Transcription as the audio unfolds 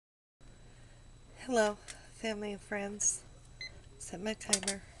Hello, family and friends. Set my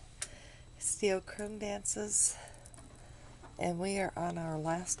timer. It's the Ochrome Dances, and we are on our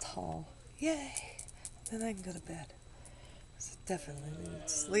last haul. Yay! Then I can go to bed. So definitely need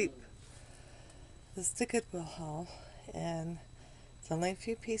sleep. This is the Goodwill Haul, and it's only a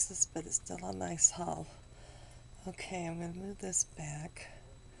few pieces, but it's still a nice haul. Okay, I'm going to move this back.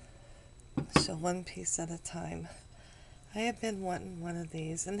 Show one piece at a time. I have been wanting one of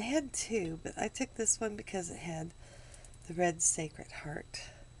these, and had two, but I took this one because it had the red sacred heart.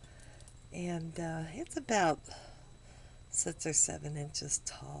 And it's about 6 or 7 inches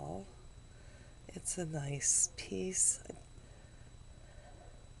tall. It's a nice piece.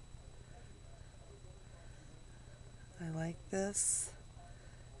 I like this.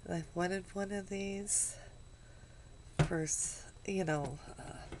 I've wanted one of these for,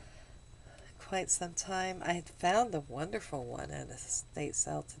 quite some time. I had found a wonderful one at a estate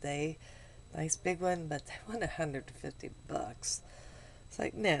sale today. Nice big one, but they want $150. It's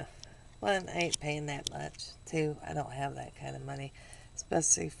like, no. One, I ain't paying that much. Two, I don't have that kind of money,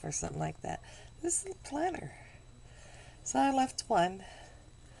 especially for something like that. This is a planner. So I left one,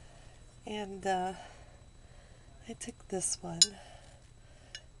 and I took this one,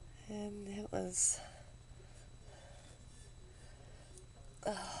 and it was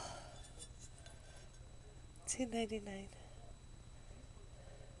 $2.99.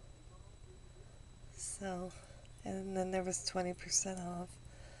 So, and then there was 20% off.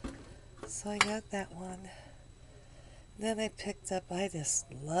 So I got that one. Then I picked up, I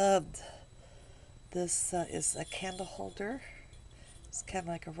just loved this, is a candle holder. It's kind of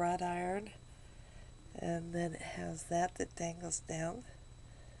like a wrought iron. And then it has that dangles down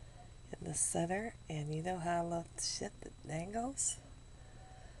in the center. And you know how I love the shit that dangles?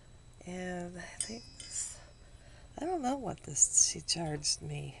 And I think this, I don't know what this she charged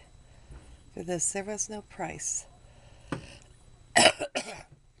me for this. There was no price. There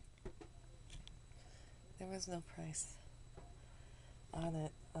was no price on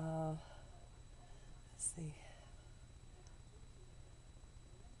it. Let's see.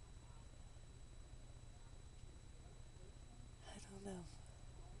 I don't know.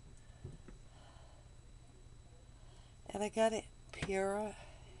 And I got a Pura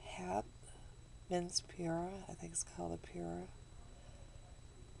hat. Men's Pura. I think it's called a Pura.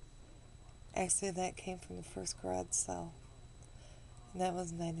 Actually, that came from the first garage sale. And that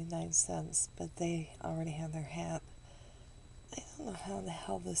was 99 cents. But they already had their hat. I don't know how the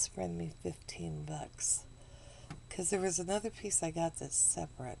hell this ran me $15. Because there was another piece I got that's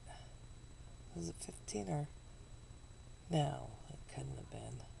separate. Was it 15 or? No, it couldn't have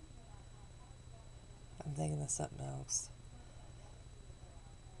been. I'm thinking of something else.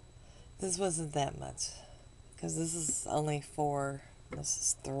 This wasn't that much. Because this is only 4. This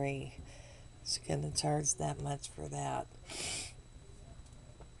is 3. She's going to charge that much for that.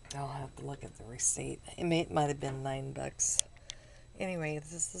 I'll have to look at the receipt. Might have been $9. Anyway,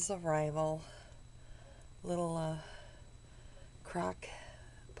 this is a rival little crock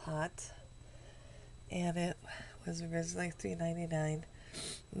pot, and it was originally $3.99.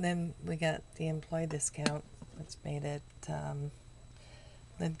 And then we got the employee discount, which made it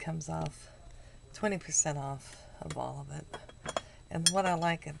then comes off 20% off of all of it. And what I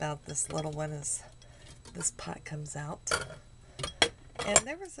like about this little one is this pot comes out. And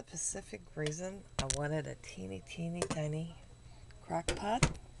there was a specific reason I wanted a teeny tiny crock pot.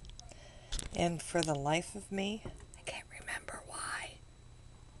 And for the life of me, I can't remember why.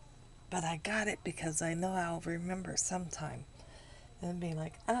 But I got it because I know I'll remember sometime. And be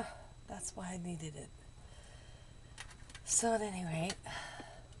like, that's why I needed it. So at any rate,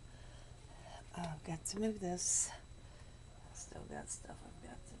 I've got to move this. I still got stuff I've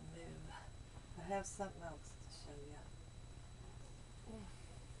got to move. I have something else to show you.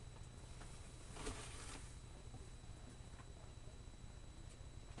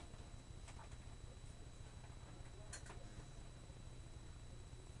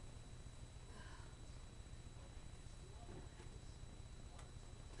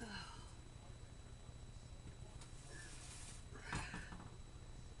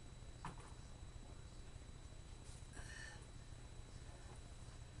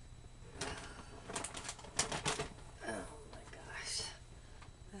 Oh my gosh.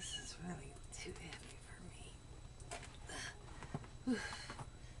 This is really too heavy for me.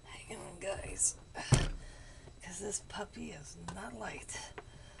 Hang on, guys. Because this puppy is not light.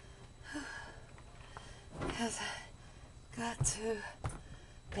 Because I got to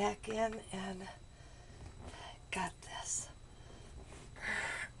back in and got this.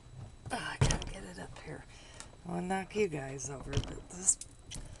 I gotta get it up here. I want to knock you guys over, but this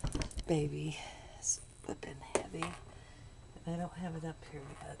baby flippin' heavy. And I don't have it up here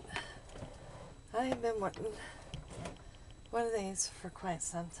yet. I have been wanting one of these for quite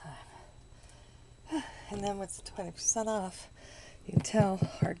some time. And then with 20% off, you can tell,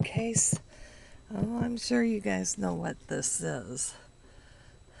 hard case. Oh, I'm sure you guys know what this is.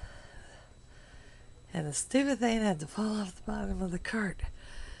 And the stupid thing had to fall off the bottom of the cart.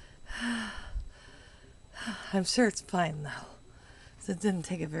 I'm sure it's fine though. So it didn't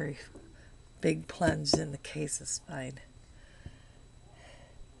take a very big plunge in the case. It's fine.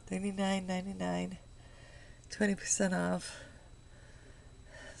 $39.99, 20% off.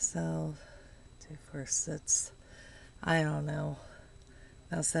 So 2, 4, 6. I don't know,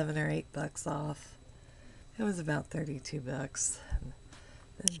 about $7 or $8 off. It was about 32 bucks, and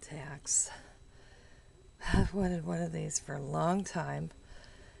then tax. I've wanted one of these for a long time.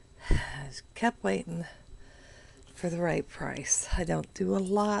 I just kept waiting for the right price. I don't do a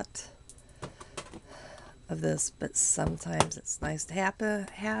lot of this, but sometimes it's nice to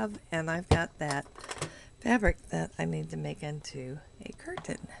have, and I've got that fabric that I need to make into a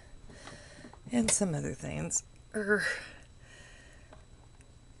curtain and some other things. I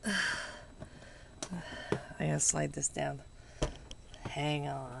gotta slide this down. Hang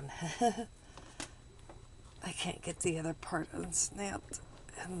on. I can't get the other part unsnapped,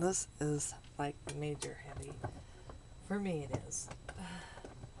 and this is like major heavy. For me it is.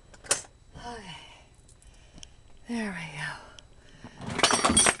 Okay. There we go.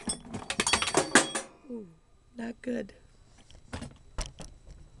 Ooh, not good.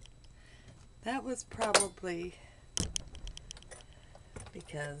 That was probably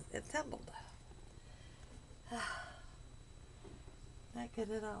because it tumbled. Not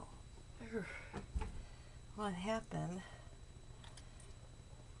good at all. What happened?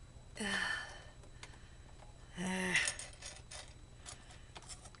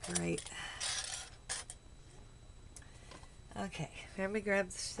 Great. Okay, let me grab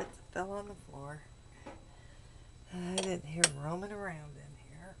the shit that fell on the floor. I didn't hear roaming around in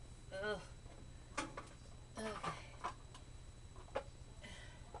here. Ugh. Okay.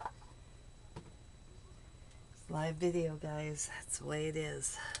 It's live video, guys. That's the way it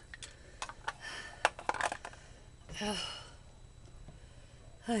is.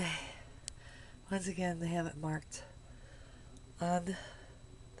 Okay. Once again, they have it marked on the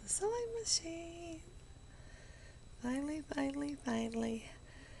sewing machine. Finally.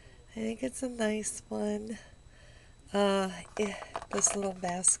 I think it's a nice one. This little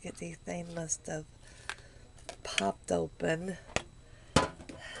baskety thing must have popped open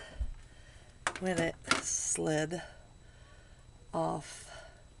when it slid off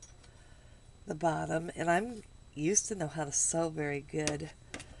the bottom, and I'm used to know how to sew very good,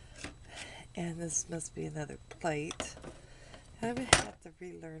 and this must be another plate. I'm gonna have to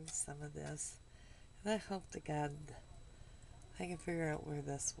relearn some of this, and I hope to God I can figure out where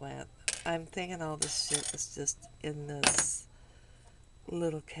this went. I'm thinking all this shit was just in this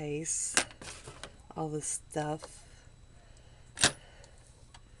little case. All this stuff,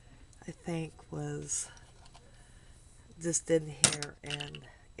 I think, was just in here, and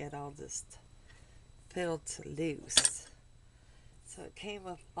it all just fell to loose. So it came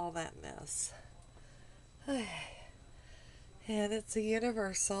with all that mess. And it's a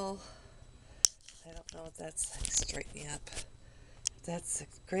universal. I don't know if that's like, straighten me up. That's the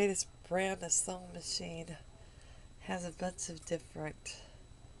greatest brand of sewing machine. Has a bunch of different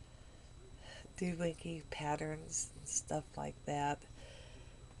doohickey patterns and stuff like that.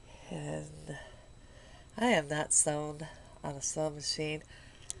 And I have not sewn on a sewing machine,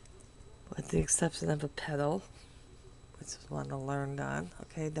 with the exception of a pedal, which is one I learned on.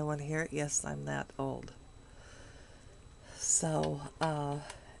 Okay, no one here? Yes, I'm that old. So,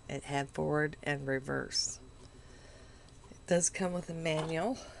 it had forward and reverse. It does come with a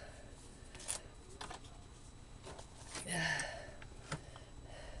manual.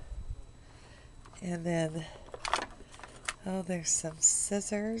 And then, oh, there's some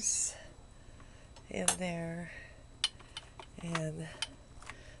scissors in there. And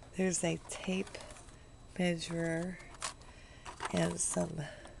there's a tape measurer and some,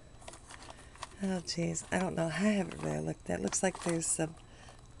 oh geez, I don't know, I haven't really looked at it. Looks like there's some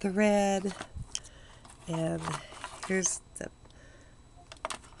thread, and here's the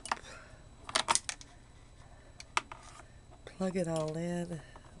plug it all in.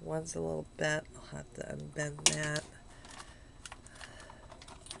 One's a little bent, I'll have to unbend that.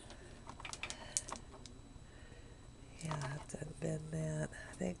 Yeah, I have to unbend that.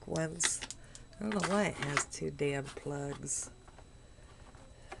 I think one's, I don't know why it has 2 damn plugs.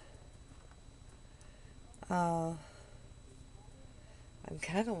 I I'm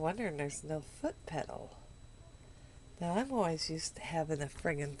kind of wondering there's no foot pedal. Now, I'm always used to having a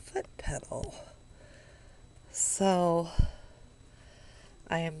friggin' foot pedal. So,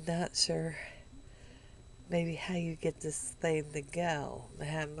 I am not sure maybe how you get this thing to go.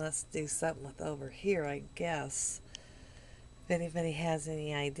 I must do something with over here, I guess. If anybody has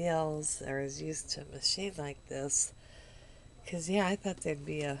any ideas or is used to a machine like this. Because, yeah, I thought there'd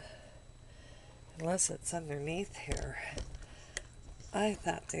be unless it's underneath here, I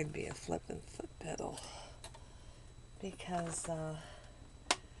thought there'd be a flipping foot pedal. Because, let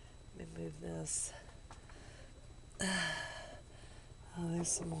me move this. Oh,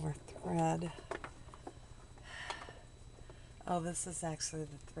 there's some more thread. Oh, this is actually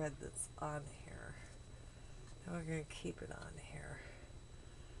the thread that's on here. And we're going to keep it on here.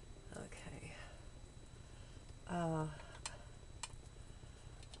 Okay. I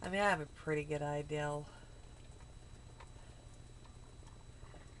mean, I have a pretty good idea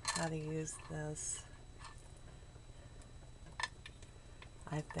how to use this.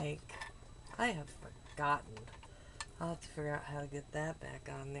 I think. I have forgotten. I'll have to figure out how to get that back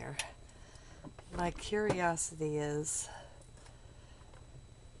on there. My curiosity is,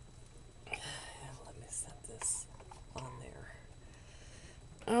 let me set this on there.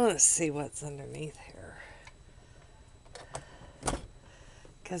 I want to see what's underneath here.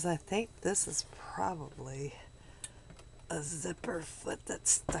 Because I think this is probably a zipper foot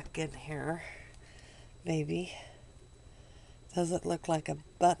that's stuck in here. Maybe. Does it look like a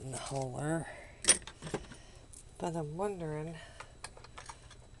buttonholer? But I'm wondering,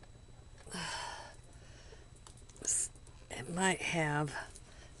 it might have,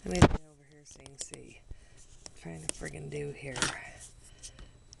 let me get over here so you can see what I'm trying to friggin' do here.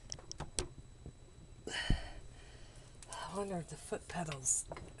 I wonder if the foot pedal's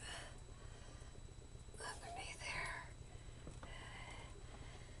underneath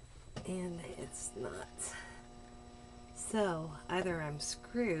here. And it's not. So, either I'm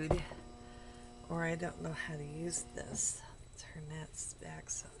screwed or I don't know how to use this. Turn that back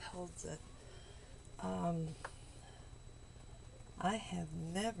so it holds it. I have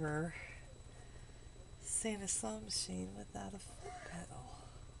never seen a sewing machine without a foot pedal.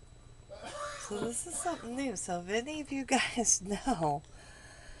 So this is something new. So if any of you guys know,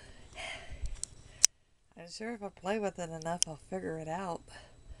 I'm sure if I play with it enough, I'll figure it out.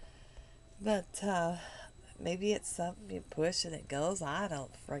 But maybe it's something you push and it goes. I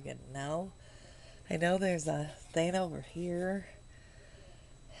don't friggin' know. I know there's a thing over here.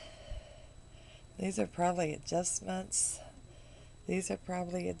 These are probably adjustments. These are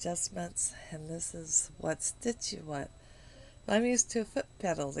probably adjustments. And this is what stitch you want. I'm used to a foot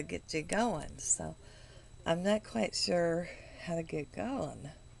pedal to get you going. So I'm not quite sure how to get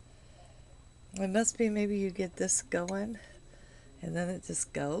going. It must be maybe you get this going and then it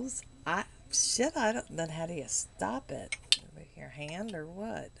just goes. I don't know. How do you stop it? With your hand or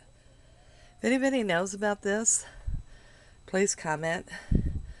what? If anybody knows about this, please comment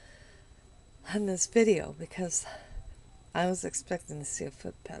on this video because I was expecting to see a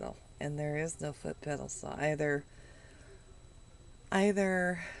foot pedal and there is no foot pedal. So either I've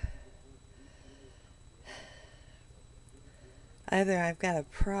got a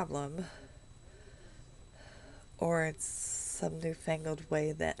problem or it's some newfangled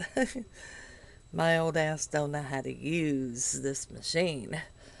way that my old ass don't know how to use this machine.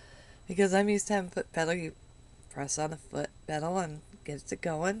 Because I'm used to having foot pedal. You press on the foot pedal and get it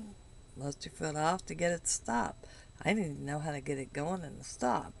going. Lift your foot off to get it to stop. I need to know how to get it going and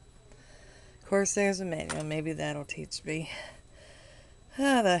stop. Of course, there's a manual. Maybe that'll teach me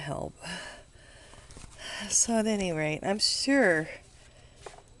how to help. So at any rate, I'm sure,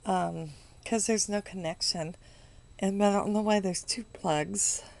 because there's no connection, and I don't know why there's two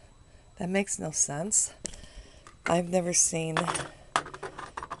plugs. That makes no sense. I've never seen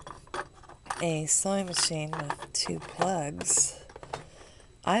a sewing machine with two plugs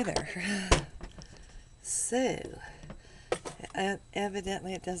either. So,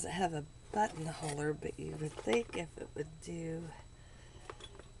 evidently it doesn't have a buttonholer, but you would think if it would do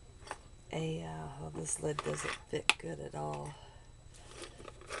well, this lid doesn't fit good at all.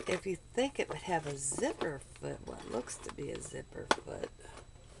 If you think it would have a zipper foot, what looks to be a zipper foot,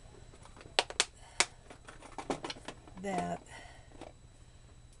 that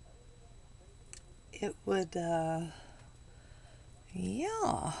it would,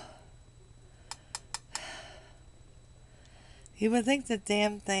 yeah. You would think the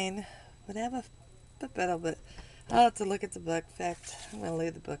damn thing would have a foot pedal, but I'll have to look at the book. In fact, I'm going to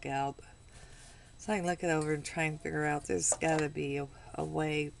leave the book out so I can look it over and try and figure out. There's got to be a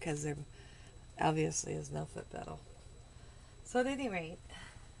way because there obviously is no foot pedal. So at any rate,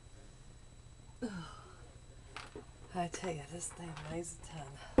 I tell you, this thing weighs a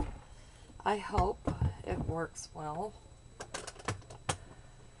ton. I hope it works well.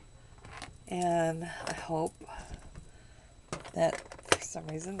 And I hope that for some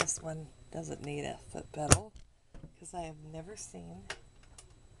reason this one doesn't need a foot pedal, because I have never seen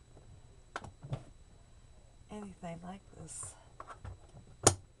anything like this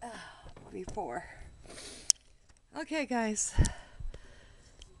before. Okay, guys.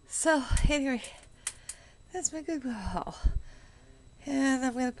 So, anyway, that's my Goodwill haul. And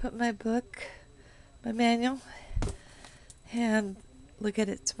I'm going to put my book, my manual, and look at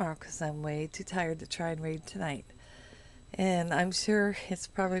it tomorrow because I'm way too tired to try and read tonight. And I'm sure it's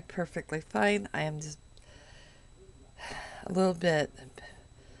probably perfectly fine. I am just a little bit...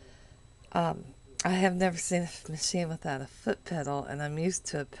 I have never seen a machine without a foot pedal, and I'm used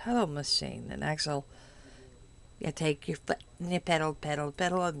to a pedal machine, an actual... You take your foot and you pedal, pedal,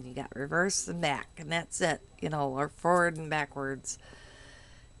 pedal, and you got reverse and back, and that's it, you know, or forward and backwards.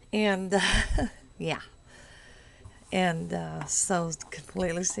 And, yeah. And so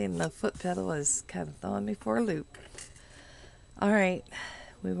completely seeing the foot pedal is kind of throwing me for a loop. All right.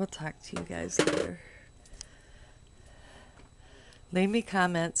 We will talk to you guys later. Leave me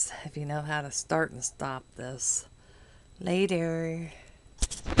comments if you know how to start and stop this. Later.